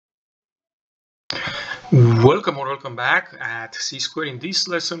Welcome or welcome back at C Square. In this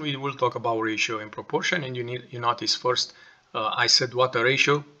lesson we will talk about ratio and proportion, and you notice first I said what a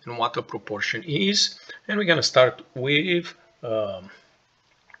ratio and what a proportion is, and we're gonna start with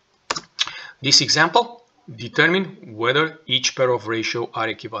this example. Determine whether each pair of ratio are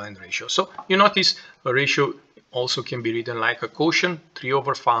equivalent ratio. So you notice a ratio also can be written like a quotient,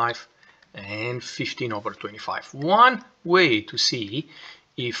 3/5 and 15/25. One way to see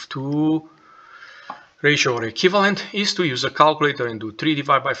if two ratio or equivalent is to use a calculator and do 3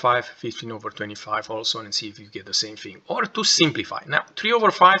 divided by 5, 15/25 also, and see if you get the same thing. Or to simplify. Now,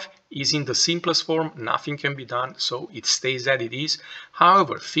 3/5 is in the simplest form, nothing can be done, so it stays as it is.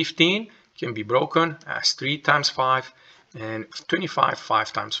 However, 15 can be broken as 3 times 5, and 25,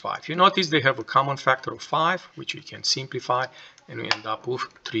 5 times 5. You notice they have a common factor of 5, which we can simplify, and we end up with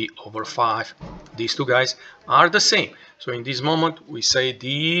 3/5. These two guys are the same. So in this moment, we say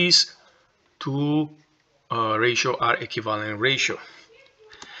these two ratio are equivalent ratio.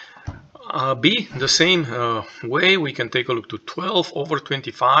 B, the same way, we can take a look to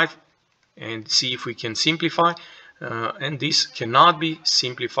 12/25 and see if we can simplify, and this cannot be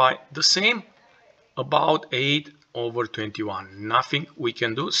simplified. The same about 8/21, nothing we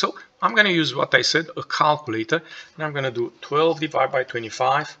can do. So I'm going to use what I said, a calculator, and I'm going to do 12 divided by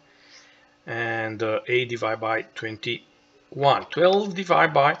 25 and 8 divided by 21. 12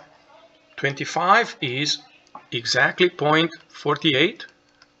 divided by 25 is exactly 0.48.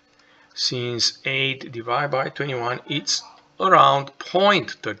 Since 8 divided by 21, it's around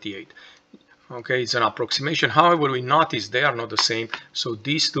 0.38. Okay, it's an approximation. However, we notice they are not the same. So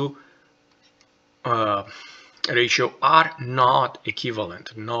these two ratio are not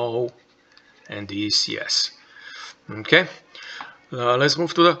equivalent. No, and this yes. Okay, let's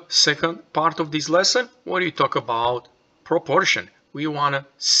move to the second part of this lesson, where you talk about proportion. We want to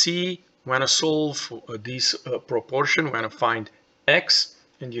see, we want to solve this proportion. We want to find x,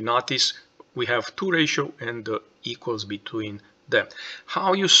 and you notice we have two ratio and the equals between them.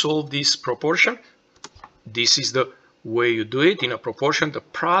 How you solve this proportion? This is the way you do it. In a proportion, the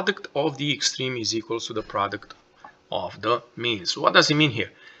product of the extreme is equal to the product of the means. What does it mean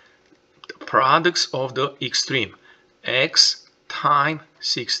here? The products of the extreme, x times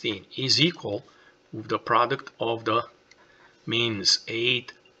 16, is equal with the product of the means,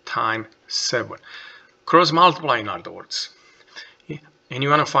 8 times 7. Cross multiply, in other words. And you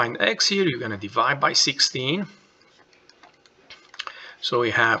want to find x here, you're going to divide by 16. So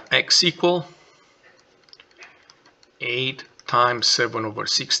we have x equal 8 times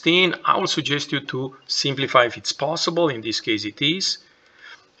 7/16. I will suggest you to simplify if it's possible. In this case it is.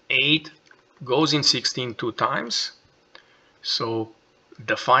 8 goes in 16 two times. So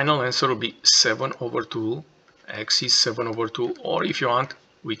the final answer will be 7/2. X is 7/2, or if you want,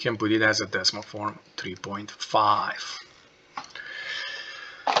 we can put it as a decimal form, 3.5.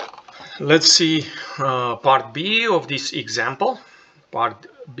 Let's see part B of this example. Part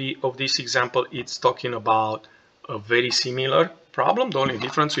B of this example, it's talking about a very similar problem. The only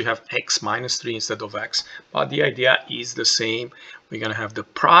difference, we have x minus 3 instead of x, but the idea is the same. We're going to have the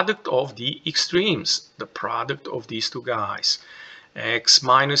product of the extremes, the product of these two guys. X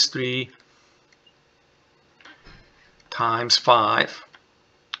minus 3 times 5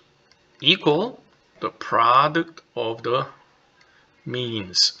 equal the product of the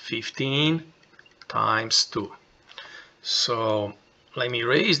means, 15 times 2. So let me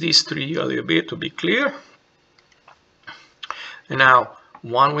raise these 3 a little bit to be clear. And now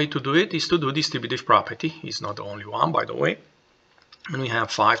one way to do it is to do distributive property. It's not the only one, by the way. And we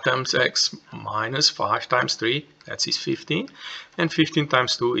have 5 times x minus 5 times 3, that is 15, and 15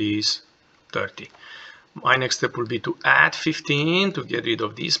 times 2 is 30. My next step will be to add 15 to get rid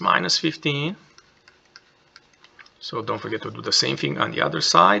of this minus 15. So don't forget to do the same thing on the other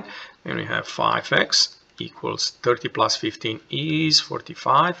side. And we have 5x equals 30 plus 15 is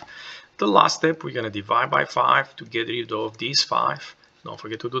 45. The last step, we're going to divide by 5 to get rid of this 5. Don't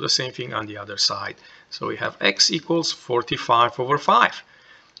forget to do the same thing on the other side. So we have x equals 45/5,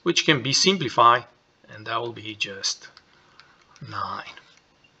 which can be simplified, and that will be just 9.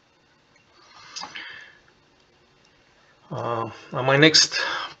 On my next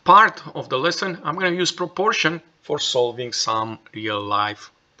part of the lesson, I'm going to use proportion for solving some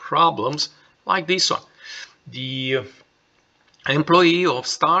real-life problems like this one. The employee of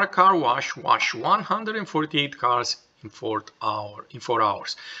Star Car Wash washed 148 cars in 4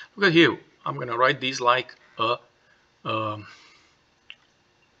 hours. Look at here. I'm going to write this like a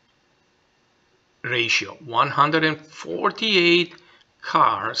ratio. 148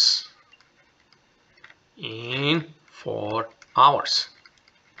 cars in 4 hours.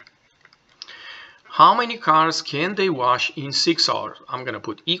 how many cars can they wash in 6 hours? I'm going to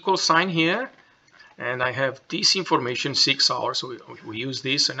put equal sign here. And I have this information, 6 hours, so we use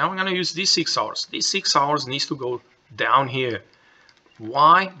this, and now I'm going to use these 6 hours. These 6 hours needs to go down here.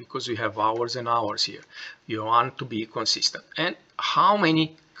 Why? Because we have hours and hours here. You want to be consistent. And how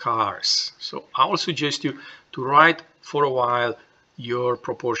many cars? So I will suggest you to write for a while your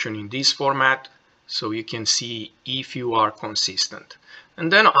proportion in this format so you can see if you are consistent.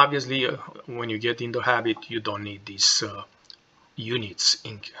 And then obviously when you get in the habit, you don't need these units,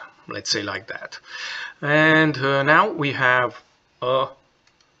 let's say like that. And now we have a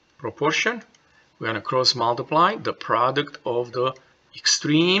proportion. We're going to cross multiply the product of the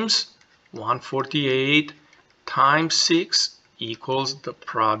extremes. 148 times 6 equals the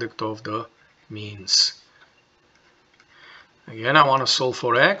product of the means. Again, I want to solve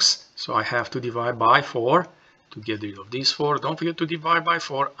for x, so I have to divide by 4 to get rid of this 4. Don't forget to divide by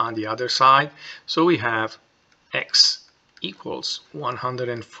 4 on the other side. So we have x equals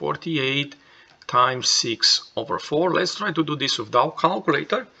 148 times 6 over 4. Let's try to do this without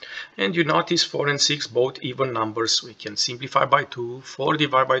calculator. And you notice 4 and 6 both even numbers. We can simplify by 2. 4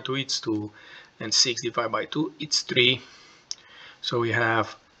 divided by 2 it's 2. And 6 divided by 2 it's 3. So we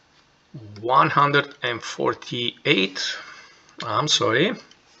have 148.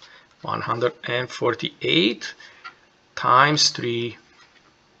 148 times 3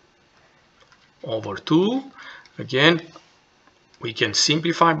 over 2. Again, we can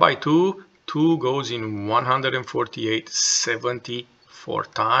simplify by 2. 2 goes in 148 74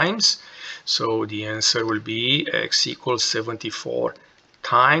 times. So the answer will be x equals 74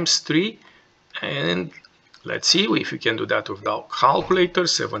 times 3. And let's see if we can do that without calculator.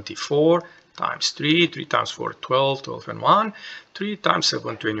 74 times 3. 3 times 4, 12. 12 and 1. 3 times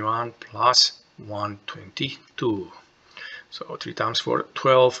 7, 21 plus 122. So 3 times 4,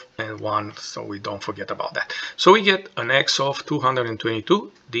 12 and 1, so we don't forget about that. So we get an x of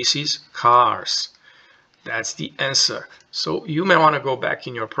 222. This is cars. That's the answer. So you may want to go back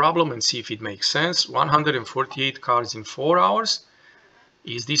in your problem and see if it makes sense. 148 cars in 4 hours.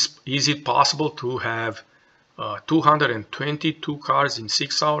 Is it possible to have 222 cars in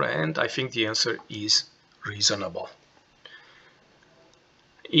 6 hours? And I think the answer is reasonable.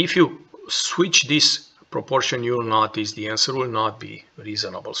 If you switch this proportion, you'll notice the answer will not be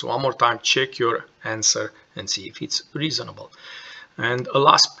reasonable. So one more time, check your answer and see if it's reasonable. And a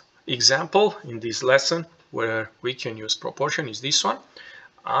last example in this lesson where we can use proportion is this one.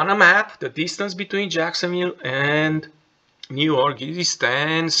 On a map, the distance between Jacksonville and New York is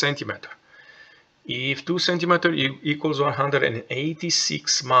 10 centimeters. If 2 centimeters equals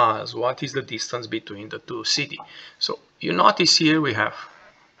 186 miles, what is the distance between the two cities? So you notice here we have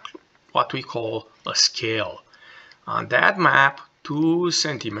what we call a scale. On that map, 2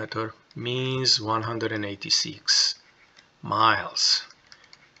 centimeters means 186 miles.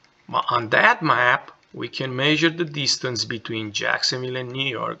 But on that map, we can measure the distance between Jacksonville and New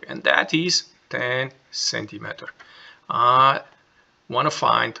York, and that is 10 centimeters. I want to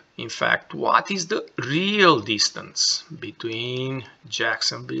find, in fact, what is the real distance between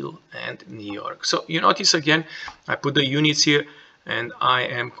Jacksonville and New York. So you notice again, I put the units here, and I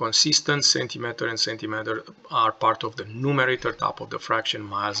am consistent. Centimeter and centimeter are part of the numerator, top of the fraction,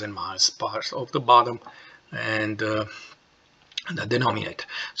 miles and miles part of the bottom, and the denominator.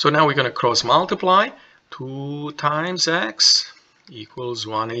 So now we're going to cross multiply. 2 times x equals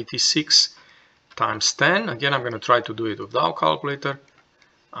 186 times 10. Again, I'm going to try to do it without calculator.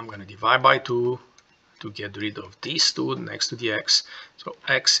 I'm going to divide by 2 to get rid of these 2 next to the x. So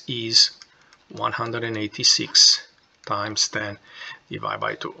x is 186 times 10 divided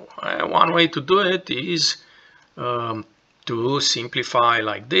by 2. One way to do it is to simplify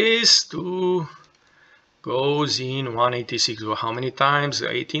like this. 2 goes in 186. Well, how many times?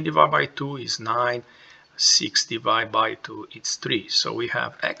 18 divided by 2 is 9. 6 divided by 2 it's 3. So we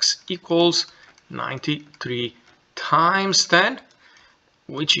have x equals 93 times 10,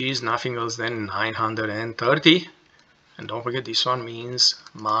 which is nothing else than 930. And don't forget, this one means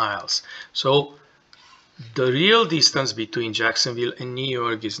miles. So the real distance between Jacksonville and New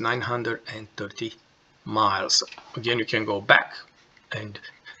York is 930 miles. Again, you can go back and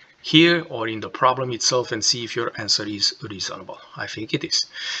here or in the problem itself and see if your answer is reasonable. I think it is.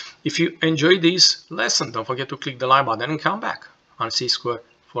 If you enjoyed this lesson, don't forget to click the like button and come back on C Square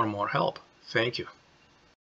for more help. Thank you.